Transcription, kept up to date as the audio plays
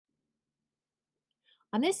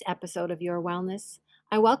On this episode of Your Wellness,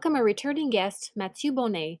 I welcome a returning guest, Mathieu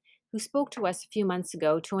Bonnet, who spoke to us a few months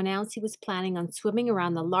ago to announce he was planning on swimming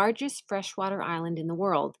around the largest freshwater island in the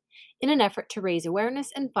world in an effort to raise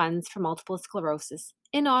awareness and funds for multiple sclerosis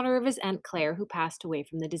in honor of his Aunt Claire, who passed away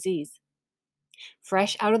from the disease.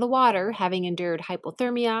 Fresh out of the water, having endured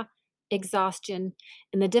hypothermia, exhaustion,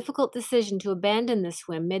 and the difficult decision to abandon the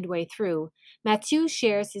swim midway through, Mathieu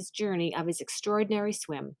shares his journey of his extraordinary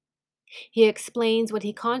swim. He explains what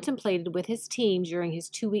he contemplated with his team during his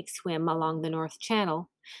 2 week swim along the North Channel,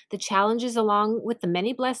 the challenges along with the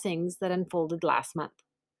many blessings that unfolded last month.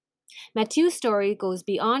 Mathieu's story goes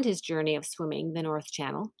beyond his journey of swimming the North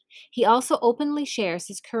Channel. He also openly shares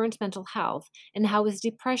his current mental health and how his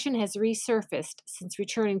depression has resurfaced since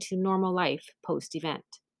returning to normal life post event.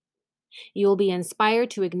 You will be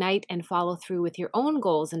inspired to ignite and follow through with your own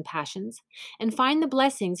goals and passions, and find the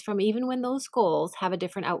blessings from even when those goals have a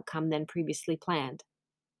different outcome than previously planned.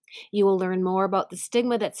 You will learn more about the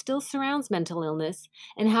stigma that still surrounds mental illness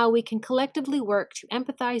and how we can collectively work to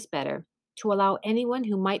empathize better to allow anyone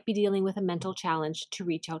who might be dealing with a mental challenge to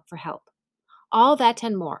reach out for help. All that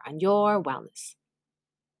and more on Your Wellness.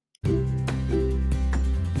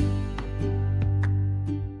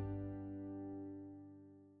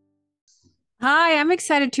 Hi, I'm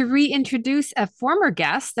excited to reintroduce a former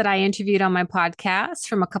guest that I interviewed on my podcast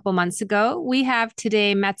from a couple months ago. We have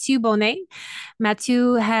today Mathieu Bonnet.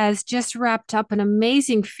 Mathieu has just wrapped up an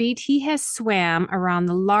amazing feat. He has swam around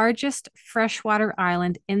the largest freshwater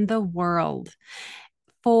island in the world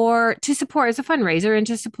for to support as a fundraiser and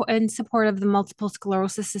to support in support of the Multiple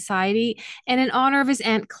Sclerosis Society and in honor of his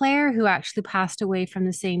Aunt Claire, who actually passed away from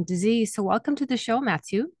the same disease. So welcome to the show,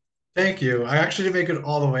 Mathieu. Thank you. I actually didn't make it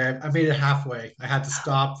all the way. I made it halfway. I had to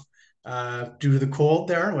stop due to the cold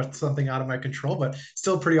there with something out of my control, but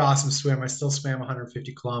still a pretty awesome swim. I still swam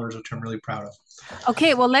 150 kilometers, which I'm really proud of.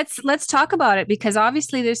 Okay, well let's talk about it because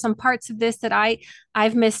obviously there's some parts of this that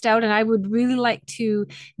I've missed out, and I would really like to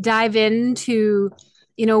dive into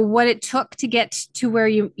what it took to get to where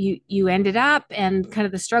you ended up and kind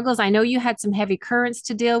of the struggles. I know you had some heavy currents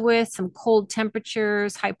to deal with, some cold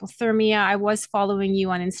temperatures, hypothermia. I was following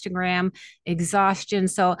you on Instagram, exhaustion.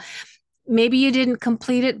 So maybe you didn't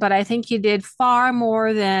complete it, but I think you did far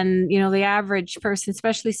more than, the average person,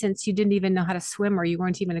 especially since you didn't even know how to swim or you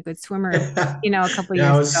weren't even a good swimmer, a couple of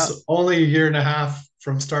Yeah, I years ago. was only a year and a half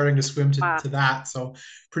from starting to swim Wow. to that. So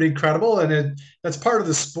pretty incredible. And that's part of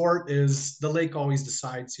the sport is the lake always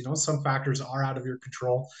decides, some factors are out of your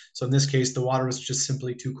control. So in this case, the water was just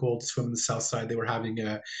simply too cold to swim in the south side. They were having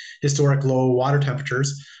historic low water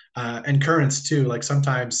temperatures and currents too. Like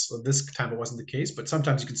sometimes, well, this time it wasn't the case, but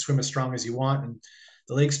sometimes you can swim as strong as you want and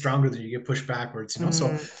the lake's stronger than you get pushed backwards.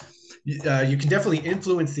 So Mm, you can definitely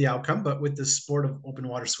influence the outcome, but with the sport of open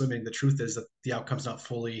water swimming, the truth is that the outcome's not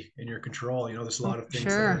fully in your control. There's a oh, lot of for things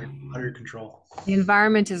that are sure. out of your control. The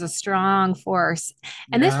environment is a strong force.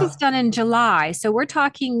 And this was Yeah. done in July. So we're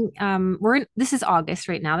talking, this is August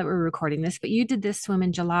right now that we're recording this, but you did this swim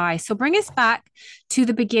in July. So bring us back to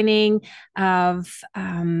the beginning of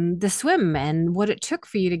the swim and what it took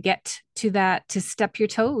for you to get to that, to step your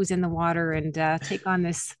toes in the water and take on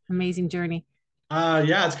this amazing journey.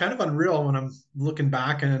 Yeah, it's kind of unreal when I'm looking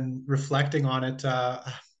back and reflecting on it.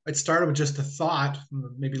 It started with just a thought,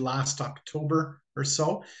 maybe last October or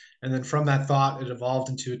so. And then from that thought, it evolved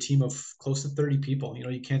into a team of close to 30 people.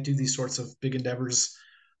 You can't do these sorts of big endeavors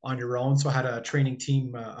on your own. So I had a training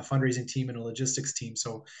team, a fundraising team, and a logistics team.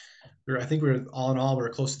 So I think we were all in all, we were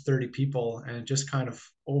close to 30 people and just kind of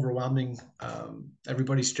overwhelming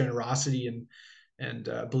everybody's generosity and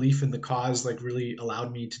belief in the cause like really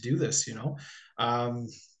allowed me to do this. um,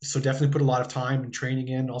 so definitely put a lot of time and training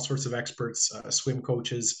in all sorts of experts, swim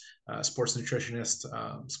coaches, sports nutritionists,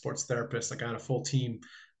 sports therapists. Like I had a full team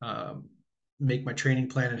um, make my training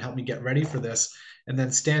plan and help me get ready for this. And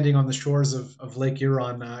then standing on the shores of Lake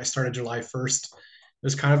Huron, I started July 1st. It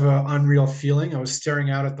was kind of an unreal feeling. I was staring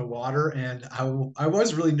out at the water and I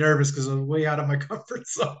was really nervous because I was way out of my comfort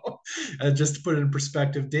zone. Just to put it in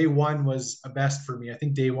perspective, day one was a best for me. I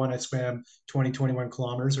think day one I swam 20, 21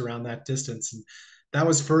 kilometers around that distance. And that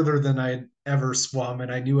was further than I'd ever swum.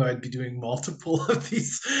 And I knew I'd be doing multiple of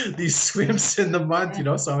these swims in the month,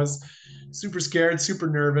 So I was super scared, super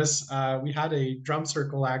nervous. We had a drum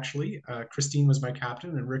circle actually. Christine was my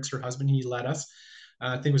captain and Rick's her husband. He led us.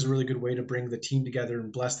 I think it was a really good way to bring the team together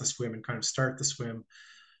and bless the swim and kind of start the swim.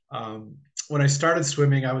 Um, when I started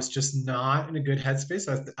swimming, I was just not in a good headspace.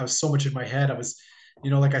 I was so much in my head.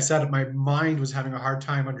 Like I said, my mind was having a hard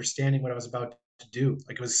time understanding what I was about to do.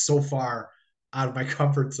 Like it was so far out of my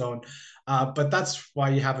comfort zone. But that's why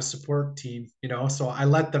you have a support team, you know. So I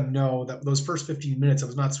let them know that those first 15 minutes I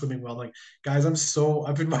was not swimming well. I'm like, guys, I'm so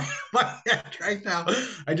up in my, my head right now.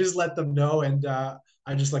 I just let them know. And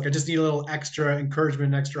I just need a little extra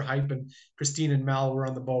encouragement, extra hype. And Christine and Mel were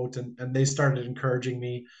on the boat, and they started encouraging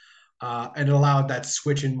me, and it allowed that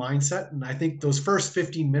switch in mindset. And I think those first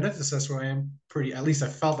 15 minutes, that's where I am pretty, at least I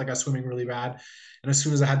felt like I was swimming really bad. And as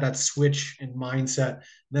soon as I had that switch in mindset,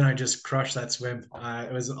 then I just crushed that swim.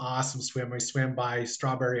 It was an awesome swim. I swam by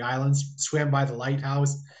Strawberry Islands, swam by the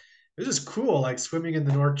lighthouse. It was just cool, like swimming in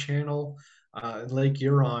the North Channel, in Lake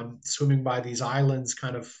Huron, swimming by these islands,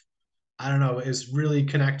 kind of, I don't know, it was really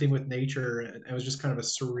connecting with nature. And it was just kind of a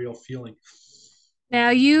surreal feeling.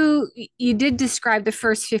 Now you did describe the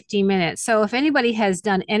first 15 minutes. So if anybody has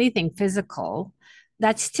done anything physical,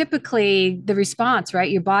 that's typically the response, right?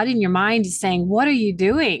 Your body and your mind is saying, "What are you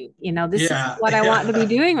doing? You know, this isn't Yeah, what I want to be yeah.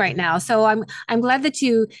 doing right now." So I'm glad that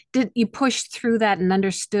you pushed through that and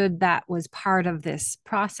understood that was part of this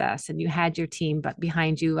process, and you had your team but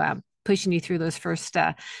behind you, pushing you through those first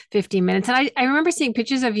 15 minutes. And I remember seeing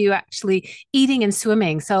pictures of you actually eating and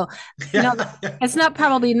swimming. So, you know, Yeah. it's not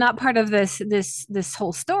probably not part of this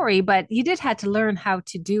whole story, but you did had to learn how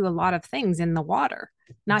to do a lot of things in the water,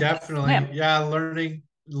 not just Definitely. swim. Yeah,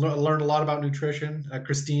 learned a lot about nutrition.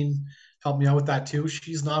 Christine helped me out with that too.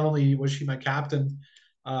 She's not only was she my captain,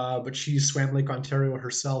 but she swam Lake Ontario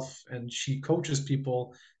herself, and she coaches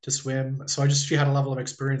people to swim. So she had a level of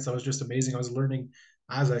experience that was just amazing. I was learning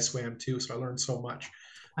as I swam too, so I learned so much.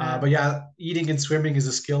 Wow. But yeah, eating and swimming is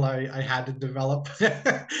a skill I had to develop,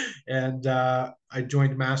 and I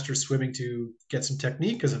joined Master Swimming to get some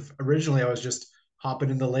technique because originally I was just hopping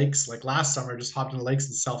in the lakes. Like last summer, I just hopped in the lakes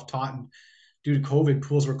and self-taught. And due to COVID,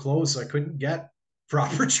 pools were closed, so I couldn't get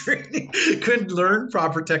proper training, couldn't learn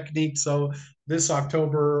proper technique. So this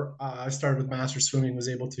October, I started with Master Swimming. Was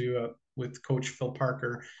able to with Coach Phil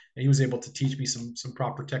Parker, and he was able to teach me some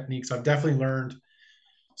proper techniques. So I've definitely learned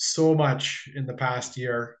so much in the past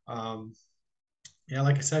year. Yeah,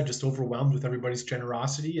 like I said, just overwhelmed with everybody's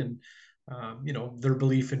generosity, and you know, their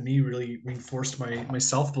belief in me really reinforced my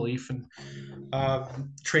self belief, and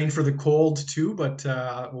trained for the cold too. But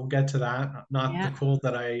we'll get to that. Not the Yeah. cold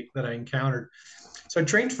that I encountered. So I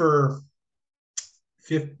trained for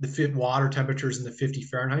the fit water temperatures in the 50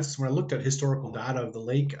 Fahrenheit. So when I looked at historical data of the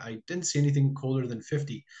lake, I didn't see anything colder than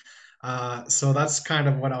 50. So that's kind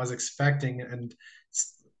of what I was expecting, and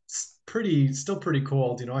still pretty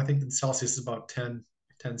cold. You know, I think in Celsius is about 10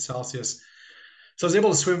 Celsius. So I was able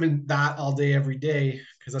to swim in that all day, every day,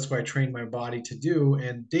 because that's what I trained my body to do.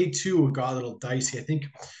 And day two, it got a little dicey. I think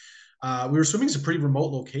we were swimming some pretty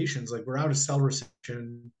remote locations. Like we're out of cell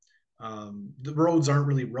reception. The roads aren't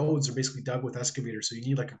really roads; they're basically dug with excavators. So you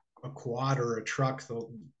need like a quad or a truck. The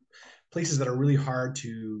places that are really hard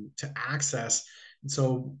to access. And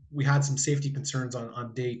so we had some safety concerns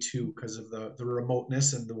on day two because of the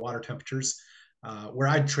remoteness and the water temperatures. Where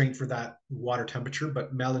I trained for that water temperature,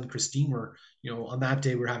 but Mel and Christine were, you know, on that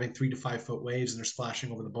day we're having 3 to 5 foot waves and they're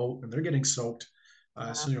splashing over the boat and they're getting soaked.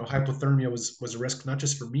 So you know, hypothermia was a risk not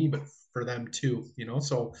just for me but for them too. You know,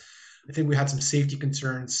 so I think we had some safety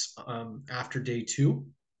concerns after day two,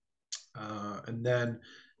 and then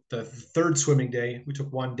the third swimming day, we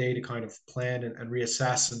took one day to kind of plan and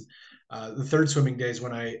reassess. And the third swimming day is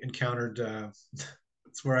when I encountered,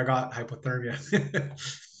 it's where I got hypothermia.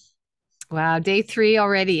 Wow, day three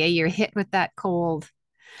already. You're hit with that cold.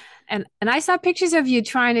 And I saw pictures of you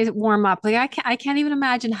trying to warm up. Like I can't even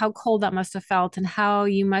imagine how cold that must have felt and how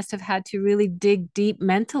you must have had to really dig deep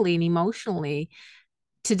mentally and emotionally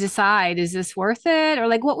to decide, is this worth it? Or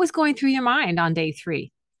like what was going through your mind on day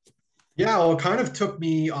three? Yeah, well, it kind of took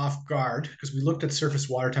me off guard because we looked at surface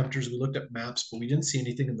water temperatures, we looked at maps, but we didn't see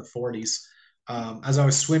anything in the 40s. As I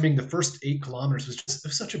was swimming, the first 8 kilometers was just, it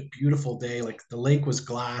was such a beautiful day. Like the lake was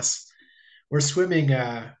glass. We're swimming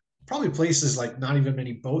probably places like not even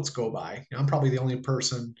many boats go by. You know, I'm probably the only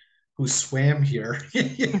person who swam here.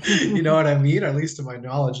 You know what I mean? At least to my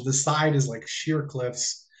knowledge, the side is like sheer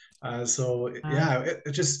cliffs. So Wow. yeah,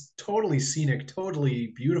 it just totally scenic,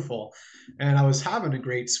 totally beautiful. And I was having a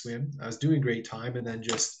great swim. I was doing great time, and then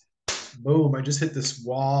just boom, I just hit this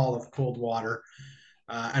wall of cold water.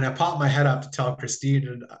 And I popped my head up to tell Christine,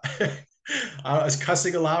 and I was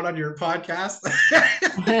cussing aloud on your podcast.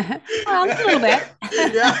 Well, a little bit.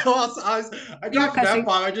 Yeah, well, I You were dropped an F cussing.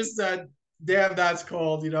 bomb. I just said, "Damn, that's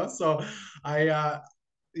cold," you know. So I,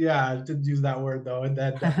 yeah, I didn't use that word though. And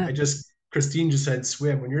then Christine just said,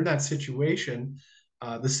 "Swim." When you're in that situation,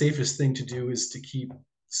 the safest thing to do is to keep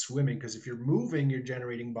swimming because if you're moving, you're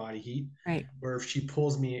generating body heat. Right. Where if she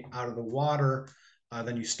pulls me out of the water,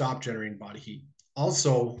 then you stop generating body heat.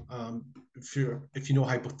 Also, if you know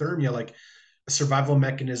hypothermia, like a survival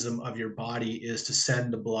mechanism of your body is to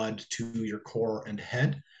send the blood to your core and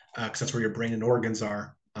head, because that's where your brain and organs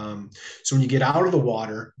are. So when you get out of the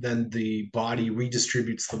water, then the body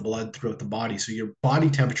redistributes the blood throughout the body. So your body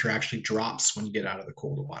temperature actually drops when you get out of the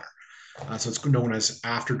cold water. So it's known as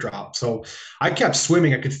after drop. So I kept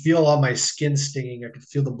swimming. I could feel all my skin stinging. I could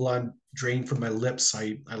feel the blood drain from my lips.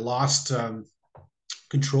 I lost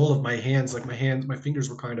control of my hands. Like my fingers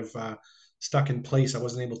were kind of stuck in place. I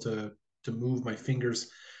wasn't able to move my fingers.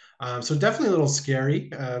 So definitely a little scary.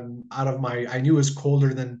 I knew it was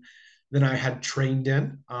colder than I had trained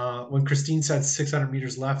in. When Christine said 600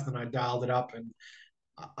 meters left, then I dialed it up, and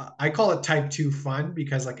I call it type 2 fun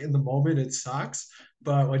because like in the moment it sucks,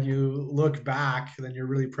 but when you look back, then you're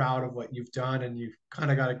really proud of what you've done and you've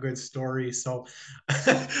kind of got a good story. So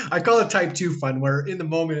I call it type 2 fun, where in the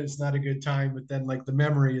moment it's not a good time, but then like the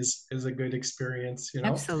memory is a good experience, you know?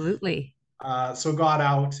 Absolutely. So got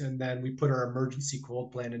out, and then we put our emergency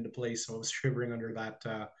cold plan into place. So I was shivering under that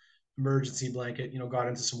emergency blanket, got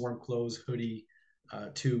into some warm clothes, hoodie,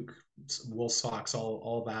 toque, wool socks,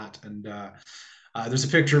 all that. And there's a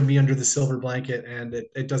picture of me under the silver blanket, and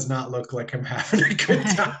it does not look like I'm having a good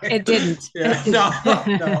time. It didn't. Yeah, It no,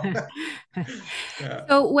 didn't. no.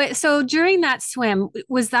 Yeah. So during that swim,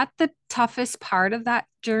 was that the toughest part of that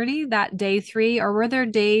journey, that day three, or were there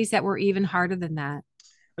days that were even harder than that?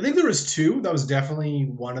 I think there was two. That was definitely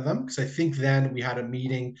one of them because I think then we had a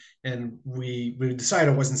meeting and we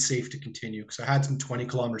decided it wasn't safe to continue because I had some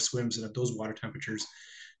 20-kilometer swims, and at those water temperatures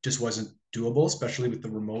just wasn't doable, especially with the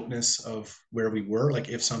remoteness of where we were. Like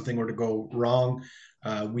if something were to go wrong,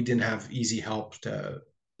 we didn't have easy help to,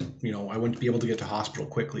 I wouldn't be able to get to hospital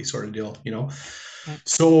quickly, sort of deal. Yeah.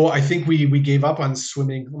 So I think we gave up on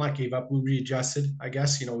swimming. Well, not gave up. We readjusted. I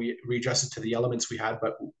guess we readjusted to the elements we had.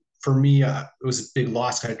 But for me, it was a big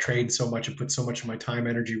loss. I trained so much and put so much of my time,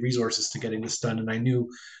 energy, resources to getting this done, and I knew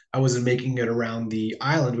I wasn't making it around the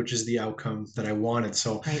island, which is the outcome that I wanted.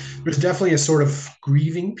 So Right. there's definitely a sort of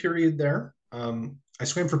grieving period there. I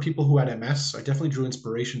swam for people who had MS. I definitely drew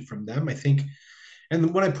inspiration from them. I think,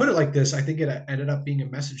 and when I put it like this, I think it ended up being a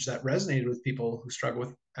message that resonated with people who struggle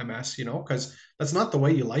with MS, because that's not the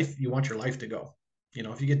way you want your life to go.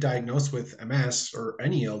 If you get diagnosed with MS or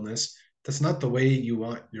any illness, that's not the way you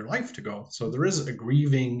want your life to go. So there is a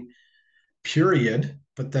grieving period,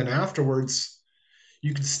 but then afterwards,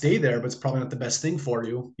 you can stay there, but it's probably not the best thing for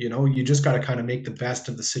you. You just got to kind of make the best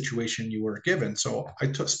of the situation you were given. So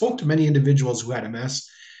I spoke to many individuals who had MS,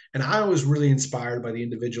 and I was really inspired by the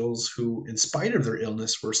individuals who, in spite of their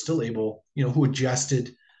illness, were still able, who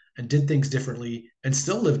adjusted and did things differently and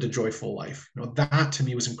still lived a joyful life. That to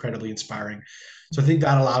me was incredibly inspiring. So I think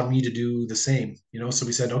that allowed me to do the same. So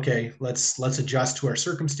we said, okay, let's adjust to our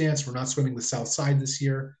circumstance. We're not swimming the south side this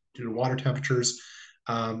year due to water temperatures.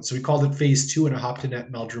 So we called it phase 2, and I hopped in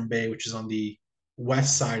at Meldrum Bay, which is on the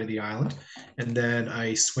west side of the island. And then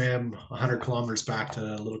I swam 100 kilometers back to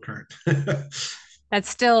Little Current. That's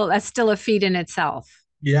still a feat in itself.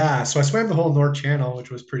 Yeah, so I swam the whole North Channel,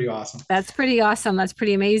 which was pretty awesome. That's pretty awesome. That's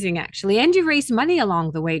pretty amazing, actually. And you raised money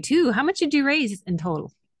along the way too. How much did you raise in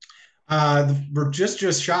total? We're just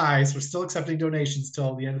shy, so we're still accepting donations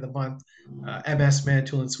till the end of the month.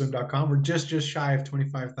 msmantoolandswim.com. We're just shy of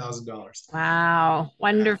 $25,000. Wow,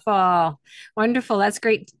 wonderful. Wonderful. That's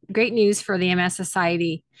great news for the MS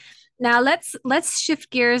Society. Now let's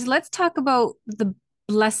shift gears. Let's talk about the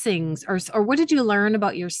blessings or what did you learn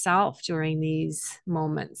about yourself during these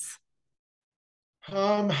moments?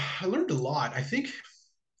 I learned a lot. I think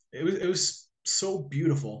it was so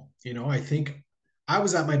beautiful. I think I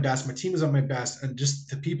was at my best. My team was at my best, and just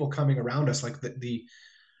the people coming around us, like the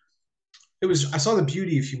it was. I saw the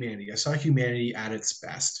beauty of humanity. I saw humanity at its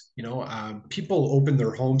best. People opened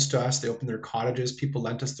their homes to us. They opened their cottages. People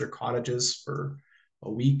lent us their cottages for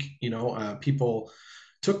a week. People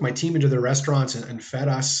took my team into their restaurants and fed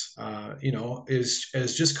us.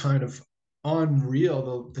 Is just kind of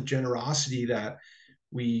unreal the generosity that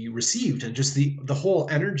we received, and just the whole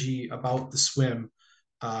energy about the swim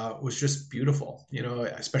was just beautiful.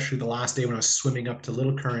 Especially the last day when I was swimming up to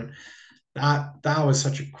Little Current. That was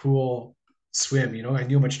such a cool swim. I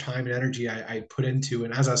knew how much time and energy I put into,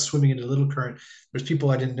 and as I was swimming into Little Current, there's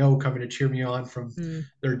people I didn't know coming to cheer me on from Mm,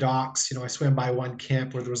 their docks. I swam by one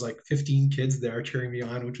camp where there was like 15 kids there cheering me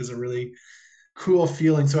on, which was a really cool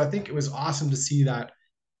feeling. So I think it was awesome to see that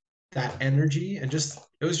energy, and just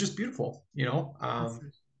it was just beautiful.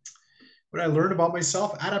 awesome. What I learned about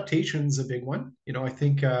myself, adaptation is a big one. I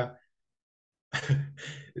think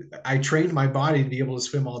I trained my body to be able to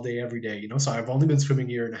swim all day, every day, So I've only been swimming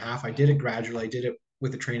a year and a half. I did it gradually. I did it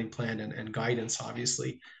with a training plan and guidance,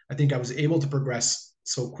 obviously. I think I was able to progress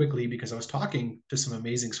so quickly because I was talking to some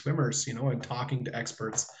amazing swimmers, and talking to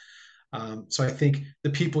experts. So I think the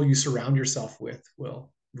people you surround yourself with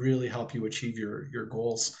will really help you achieve your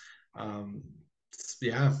goals. Um,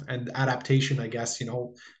 yeah, and adaptation, I guess,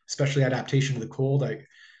 especially adaptation to the cold.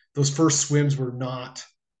 Those first swims were not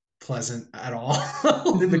pleasant at all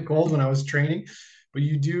in the Mhm. cold when I was training. But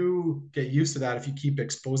you do get used to that if you keep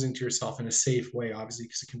exposing to yourself in a safe way, obviously,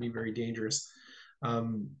 because it can be very dangerous.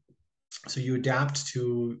 Um, so you adapt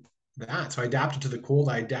to that. So I adapted to the cold.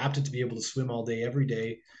 I adapted to be able to swim all day, every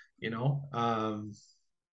day, you know, um,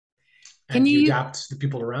 Can and you you adapt to the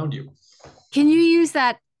people around you. can you use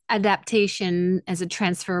that adaptation as a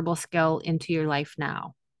transferable skill into your life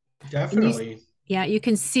now? And you, Definitely. yeah, you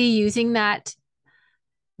can see using that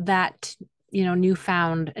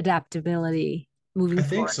newfound adaptability I moving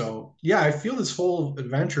think forward. so. Yeah, I feel this whole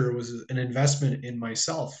adventure was an investment in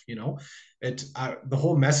myself. The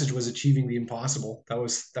whole message was achieving the impossible. That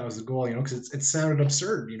was the goal. Because it sounded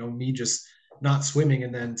absurd. Me just not swimming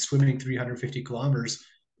and then swimming 350 kilometers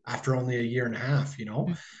after only a year and a half.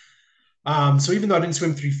 So even though I didn't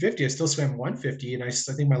swim 350, I still swam 150, and I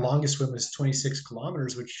think my longest swim was 26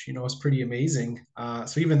 kilometers, which is pretty amazing.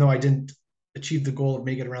 So even though I didn't achieve the goal of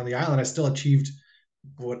making it around the island, I still achieved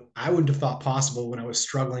what I wouldn't have thought possible when I was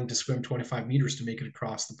struggling to swim 25 meters to make it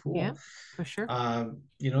across the Yeah, pool. for sure.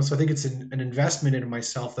 So I think it's an investment in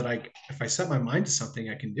myself that if I set my mind to something,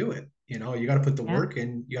 I can do it. You got to put the Yeah, work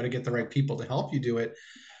in, you got to get the right people to help you do it.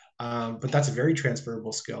 But that's a very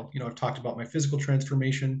transferable skill. I've talked about my physical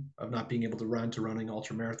transformation of not being able to run to running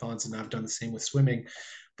ultra marathons, and I've done the same with swimming.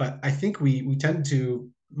 But I think we tend to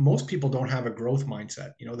most people don't have a growth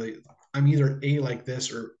mindset. I'm either a like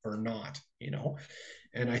this or not.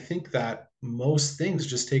 And I think that most things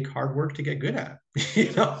just take hard work to get good at.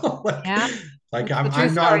 Like yeah, like that's the I'm true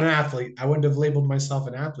I'm not an story. athlete. I wouldn't have labeled myself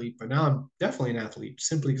an athlete, but now I'm definitely an athlete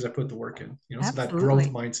simply because I put the work in. So that growth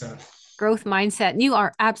Absolutely. mindset. Growth mindset. And you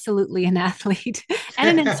are absolutely an athlete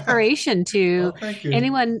and an inspiration to Well, thank you.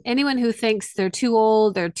 anyone who thinks they're too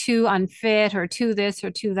old, they're too unfit, or too this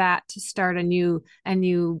or too that to start a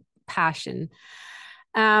new passion.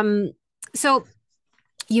 Um, so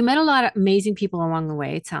you met a lot of amazing people along the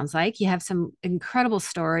way. It sounds like you have some incredible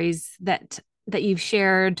stories that you've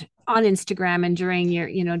shared on Instagram and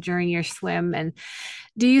during your swim. And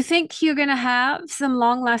do you think you're going to have some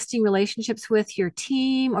long-lasting relationships with your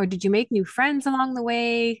team, or did you make new friends along the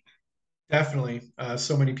way? Definitely.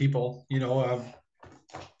 So many people, I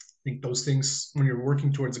think those things, when you're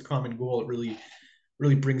working towards a common goal, it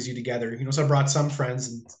really brings you together. So I brought some friends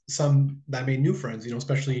and some that made new friends,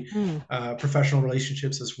 especially Mm, professional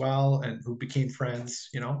relationships as well, and who became friends,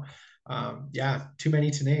 yeah, too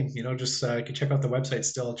many to name, just you can check out the website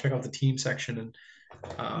still, check out the team section, and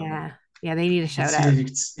um, yeah, yeah, they need a you can shout see,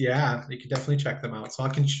 out. yeah, you can definitely check them out. So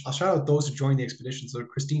I'll shout out those who joined the expedition. So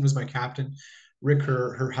Christine was my captain. Rick,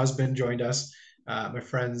 her husband, joined us. My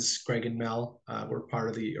friends Greg and Mel were part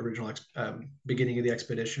of the original beginning of the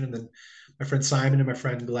expedition, and then my friend Simon and my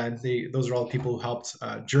friend Glenn. Those are all the people who helped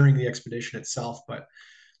during the expedition itself. But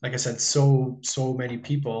like I said, so many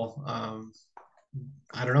people.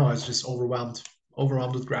 I don't know. I was just overwhelmed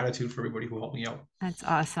with gratitude for everybody who helped me out. That's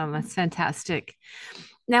awesome. That's fantastic.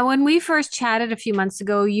 Now, when we first chatted a few months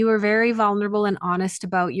ago, you were very vulnerable and honest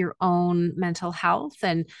about your own mental health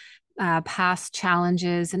and past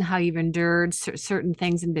challenges and how you've endured certain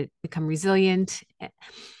things and become resilient.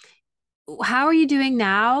 How are you doing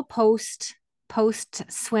now, post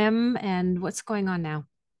swim, and what's going on now?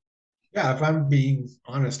 Yeah, if I'm being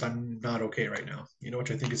honest, I'm not okay right now.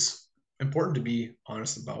 Which I think is important to be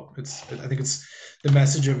honest about. I think it's the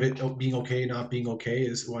message of it being okay, not being okay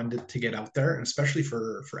is one to get out there, and especially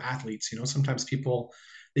for athletes. Sometimes people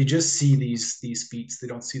they just see these feats, they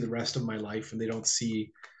don't see the rest of my life, and they don't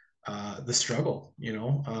see the struggle.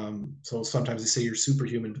 So sometimes they say you're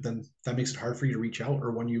superhuman, but then that makes it hard for you to reach out.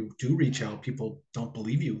 Or when you do reach out, people don't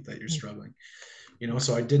believe you that you're struggling.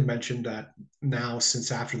 So I did mention that now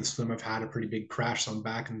since after the swim I've had a pretty big crash, so I'm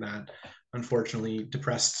back in that unfortunately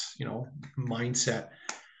depressed mindset,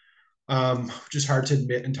 which is hard to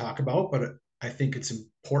admit and talk about, but I think it's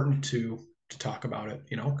important to talk about it,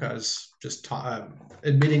 because just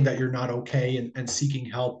admitting that you're not okay and seeking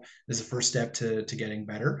help is the first step to getting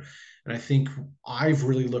better. And I think I've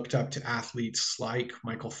really looked up to athletes like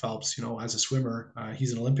Michael Phelps, as a swimmer.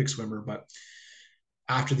 He's an Olympic swimmer, but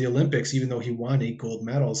after the Olympics, even though he won 8 gold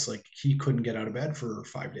medals, like he couldn't get out of bed for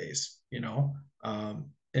 5 days.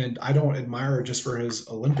 And I don't admire just for his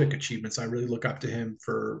Olympic achievements. I really look up to him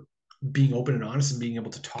for being open and honest and being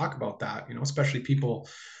able to talk about that, especially people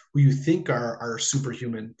who you think are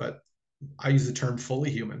superhuman, but I use the term fully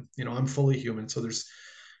human. I'm fully human. So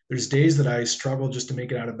there's days that I struggle just to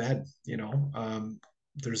make it out of bed.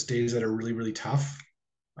 There's days that are really, really tough.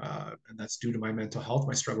 And that's due to my mental health,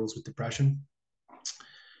 my struggles with depression.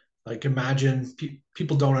 Like imagine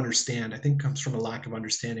people don't understand. I think it comes from a lack of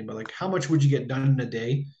understanding, but like how much would you get done in a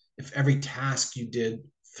day if every task you did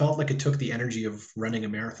felt like it took the energy of running a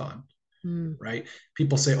marathon, Mm. right?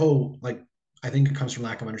 People say, oh, like I think it comes from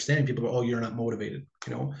lack of understanding. People go, oh, you're not motivated.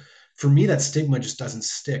 For me, that stigma just doesn't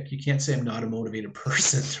stick. You can't say I'm not a motivated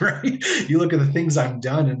person, right? You look at the things I've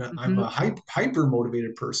done, and I'm Mhm. a hyper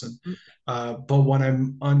motivated person. But when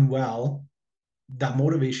I'm unwell, that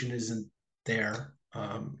motivation isn't there,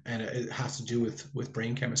 and it has to do with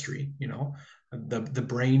brain chemistry. The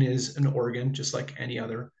brain is an organ just like any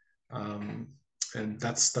other, um, and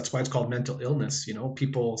that's why it's called mental illness.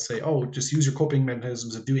 People say, oh, just use your coping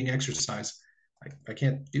mechanisms of doing exercise. I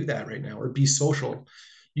can't do that right now, or be social.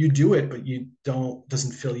 You do it, but you don't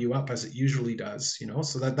doesn't fill you up as it usually does.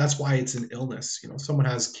 So that's why it's an illness. Someone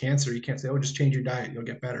has cancer, you can't say, oh, just change your diet, you'll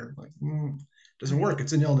get better. Like, doesn't Right. work.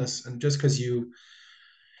 It's an illness, and just because you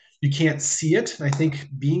can't see it. And I think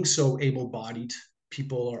being so able-bodied,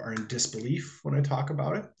 people are in disbelief when I talk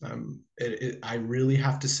about it. I really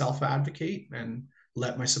have to self-advocate and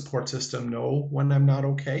let my support system know when I'm not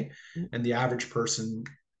okay. And the average person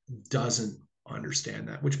doesn't understand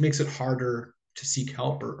that, which makes it harder to seek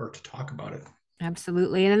help or to talk about it.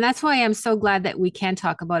 Absolutely. And that's why I'm so glad that we can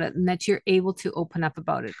talk about it and that you're able to open up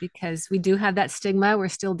about it, because we do have that stigma we're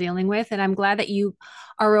still dealing with. And I'm glad that you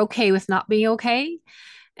are okay with not being okay.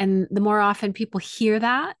 And the more often people hear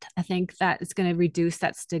that, I think that it's going to reduce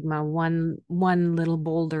that stigma one little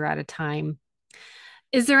boulder at a time.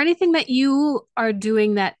 Is there anything that you are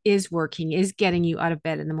doing that is working, is getting you out of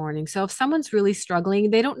bed in the morning? So if someone's really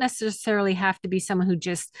struggling, they don't necessarily have to be someone who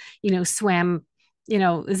just, swam,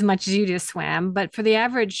 as much as you just swam. But for the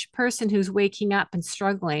average person who's waking up and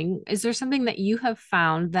struggling, is there something that you have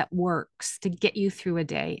found that works to get you through a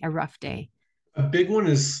day, a rough day? A big one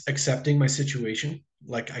is accepting my situation.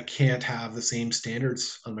 Like I can't have the same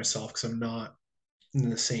standards on myself because I'm not in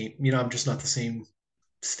the same, I'm just not the same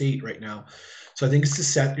state right now. So I think it's to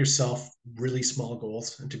set yourself really small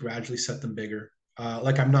goals and to gradually set them bigger.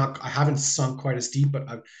 Like I haven't sunk quite as deep, but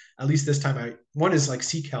at least this time one is like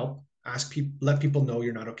seek help, ask people, let people know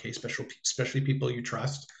you're not okay, especially people you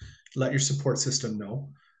trust, let your support system know.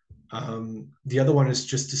 The other one is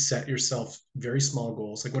just to set yourself very small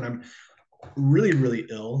goals. Like when I'm really, really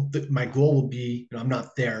ill, my goal will be, I'm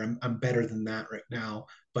not there. I'm better than that right now,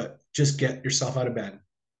 but just get yourself out of bed.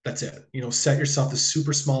 That's it. Set yourself a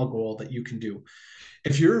super small goal that you can do.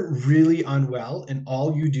 If you're really unwell and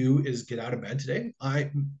all you do is get out of bed today,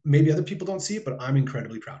 maybe other people don't see it, but I'm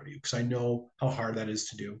incredibly proud of you because I know how hard that is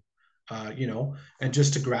to do. And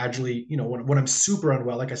just to gradually, when I'm super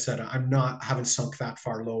unwell, like I said, I haven't sunk that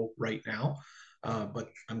far low right now. But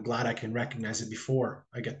I'm glad I can recognize it before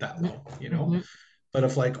I get that low. Mm-hmm. But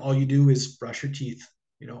if like all you do is brush your teeth,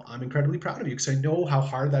 I'm incredibly proud of you because I know how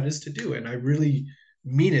hard that is to do. And I really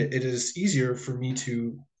mean it. It is easier for me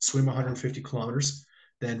to swim 150 kilometers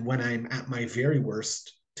than when I'm at my very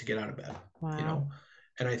worst to get out of bed, you Wow. know?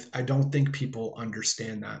 And I don't think people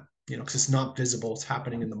understand that, because it's not visible. It's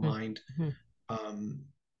happening in the mind. Mm-hmm. Um,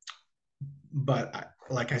 but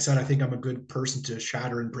like I said, I think I'm a good person to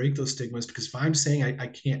shatter and break those stigmas because if I'm saying I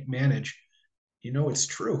can't manage, it's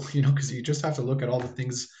true, because you just have to look at all the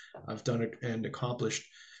things I've done and accomplished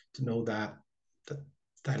to know that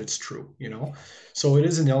that it's true. So it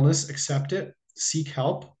is an illness, accept it, seek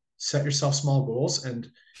help, set yourself small goals, and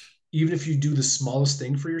even if you do the smallest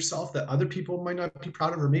thing for yourself that other people might not be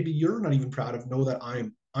proud of, or maybe you're not even proud of, know that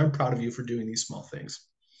I'm proud of you for doing these small things.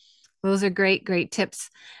 Those are great, great tips.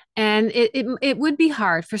 And it would be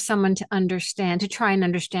hard for someone to understand, to try and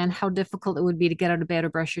understand how difficult it would be to get out of bed or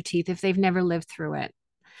brush your teeth if they've never lived through it.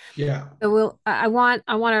 Yeah. So I want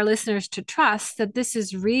our listeners to trust that this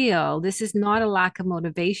is real. This is not a lack of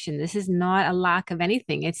motivation. This is not a lack of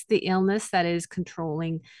anything. It's the illness that is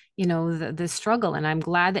controlling, the struggle. And I'm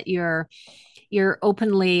glad that you're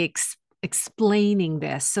openly explaining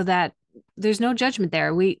this so that there's no judgment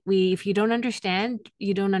there. We if you don't understand,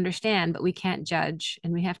 you don't understand, but we can't judge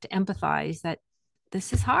and we have to empathize that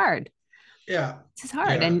this is hard. Yeah. This is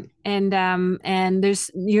hard. Yeah. And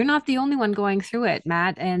you're not the only one going through it,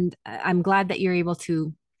 Matt. And I'm glad that you're able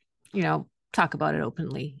to, talk about it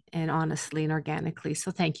openly and honestly and organically.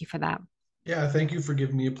 So thank you for that. Yeah. Thank you for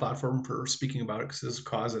giving me a platform for speaking about it because it's a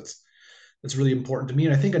cause that's really important to me.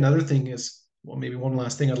 And I think another thing is, well, maybe one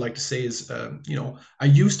last thing I'd like to say is, I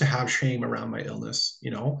used to have shame around my illness,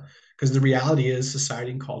 because the reality is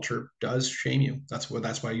society and culture does shame you. That's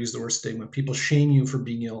why I use the word stigma. People shame you for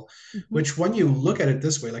being ill, Mhm. which when you look at it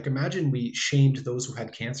this way, like imagine we shamed those who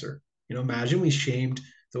had cancer. Imagine we shamed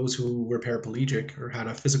those who were paraplegic or had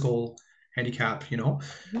a physical handicap,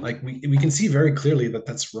 Mhm. like we can see very clearly that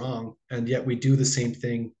that's wrong. And yet we do the same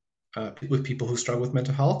thing with people who struggle with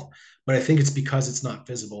mental health. But I think it's because it's not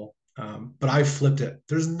visible. But I've flipped it.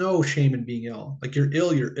 There's no shame in being ill. Like you're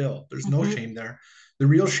ill, you're ill. There's no Mhm. shame there. The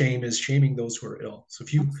real shame is shaming those who are ill. So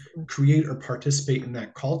if you Absolutely. create or participate in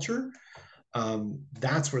that culture,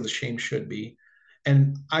 that's where the shame should be.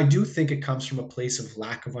 And I do think it comes from a place of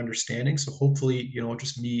lack of understanding. So hopefully,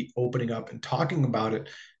 just me opening up and talking about it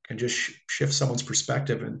can just shift someone's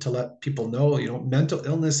perspective and to let people know, mental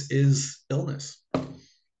illness is illness.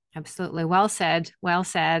 Absolutely. Well said. Well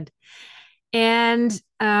said. And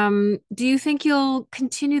do you think you'll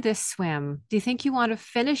continue this swim? Do you think you want to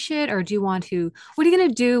finish it, or do you want to? What are you going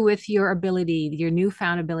to do with your ability, your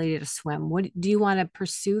newfound ability to swim? What do you want to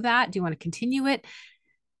pursue that? Do you want to continue it?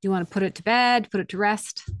 Do you want to put it to bed, put it to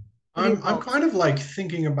rest? What are your I'm goals? kind of like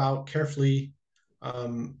thinking about carefully.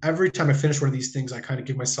 Every time I finish one of these things, I kind of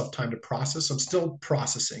give myself time to process. I'm still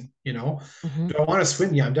processing, Hmm. Do I want to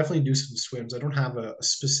swim? Yeah, I'm definitely do some swims. I don't have a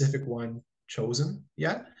specific one chosen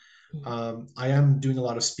yet. I am doing a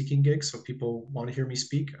lot of speaking gigs, so people want to hear me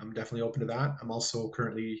speak. I'm definitely open to that. I'm also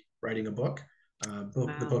currently writing a book. The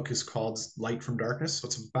Wow. book is called Light from Darkness, so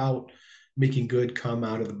it's about making good come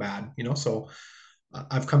out of the bad. So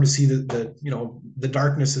I've come to see that the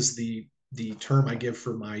darkness is the term I give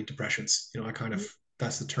for my depressions. I kind of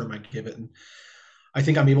that's the term I give it, and I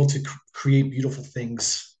think I'm able to create beautiful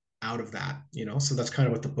things out of that. So that's kind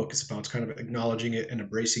of what the book is about. It's kind of acknowledging it and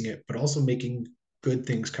embracing it, but also making good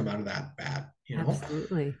things come out of that bad.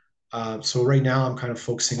 Absolutely. So right now I'm kind of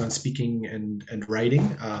focusing on speaking and writing.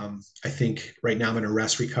 I think right now I'm in a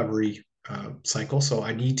rest recovery cycle, so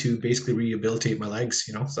I need to basically rehabilitate my legs.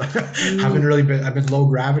 So I haven't Mm, really been. I've been low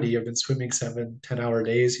gravity. I've been swimming 7, 10 hour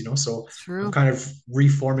days. So I'm true. kind of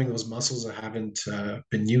reforming those muscles I haven't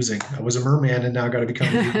been using. I was a merman and now I got to become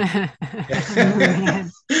a human.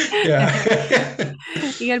 Merman. Yeah.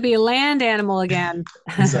 You got to be a land animal again.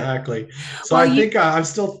 Exactly. So Well, I you think I'm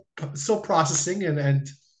still processing and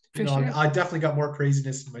for sure. I definitely got more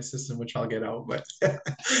craziness in my system, which I'll get out, but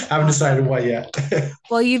haven't decided Awesome. what yet.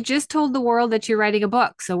 Well, you've just told the world that you're writing a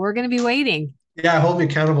book, so we're going to be waiting. Yeah, hold me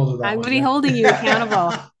accountable to that I'm going one. to be Yeah. holding you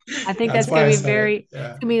accountable. I think That's that's going why to I be said it. it's Yeah.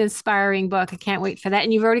 going to be an inspiring book. I can't wait for that.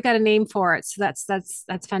 And you've already got a name for it, so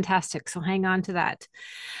that's fantastic. So hang on to that.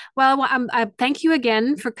 Well, I thank you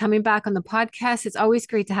again for coming back on the podcast. It's always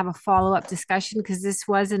great to have a follow-up discussion because this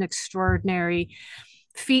was an extraordinary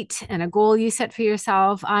feat and a goal you set for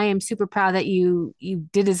yourself. I am super proud that you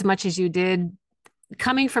did as much as you did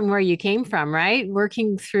coming from where you came from, right?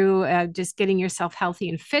 Working through just getting yourself healthy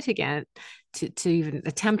and fit again to even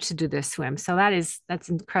attempt to do this swim. So that's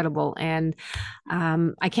incredible. And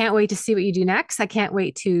I can't wait to see what you do next. I can't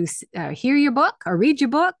wait to hear your book or read your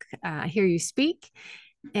book, hear you speak.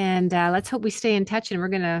 And let's hope we stay in touch and we're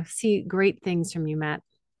going to see great things from you, Matt.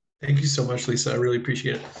 Thank you so much, Lisa. I really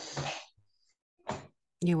appreciate it.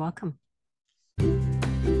 You're welcome.